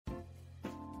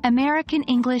American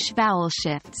English vowel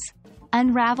shifts.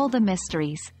 Unravel the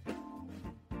mysteries.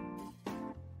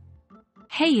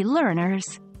 Hey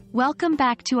learners! Welcome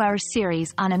back to our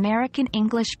series on American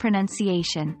English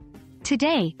pronunciation.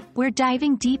 Today, we're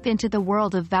diving deep into the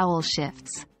world of vowel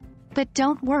shifts. But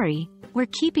don't worry, we're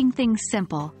keeping things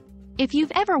simple. If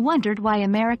you've ever wondered why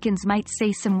Americans might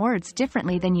say some words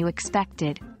differently than you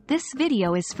expected, this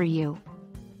video is for you.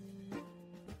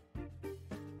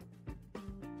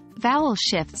 Vowel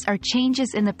shifts are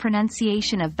changes in the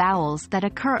pronunciation of vowels that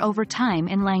occur over time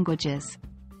in languages.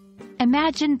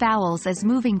 Imagine vowels as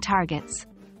moving targets.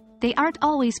 They aren't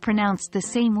always pronounced the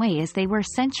same way as they were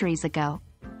centuries ago.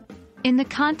 In the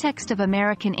context of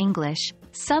American English,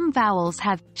 some vowels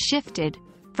have shifted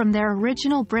from their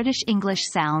original British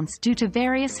English sounds due to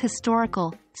various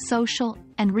historical, social,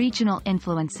 and regional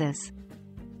influences.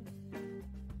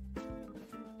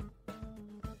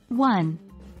 1.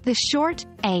 The short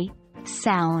A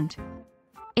sound.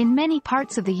 In many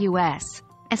parts of the U.S.,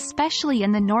 especially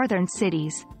in the northern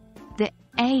cities, the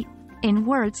A in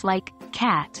words like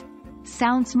cat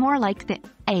sounds more like the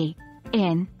A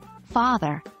in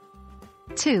father.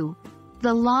 2.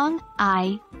 The long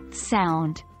I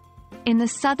sound. In the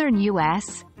southern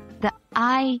U.S., the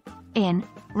I in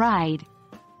ride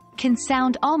can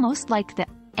sound almost like the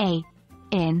A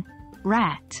in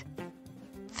rat.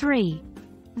 3.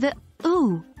 The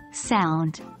oo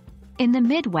sound. In the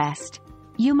Midwest,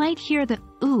 you might hear the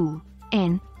oo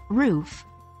in roof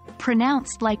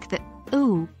pronounced like the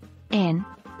oo in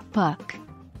book.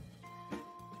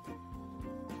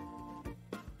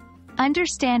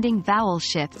 Understanding vowel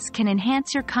shifts can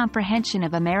enhance your comprehension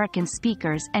of American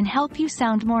speakers and help you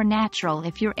sound more natural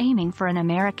if you're aiming for an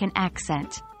American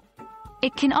accent.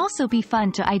 It can also be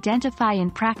fun to identify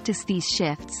and practice these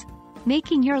shifts,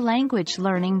 making your language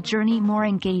learning journey more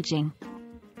engaging.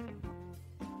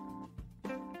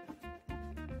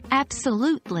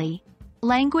 Absolutely.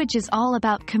 Language is all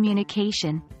about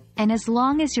communication, and as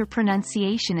long as your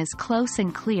pronunciation is close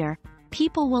and clear,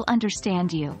 people will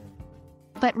understand you.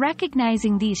 But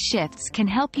recognizing these shifts can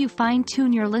help you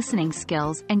fine-tune your listening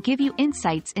skills and give you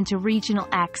insights into regional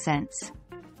accents.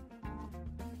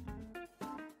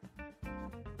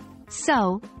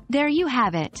 So, there you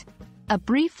have it. A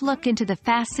brief look into the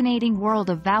fascinating world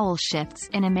of vowel shifts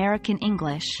in American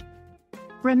English.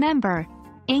 Remember,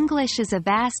 English is a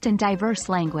vast and diverse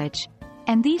language,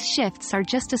 and these shifts are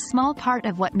just a small part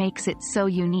of what makes it so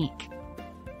unique.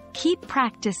 Keep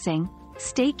practicing,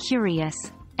 stay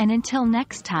curious, and until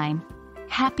next time,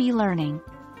 happy learning!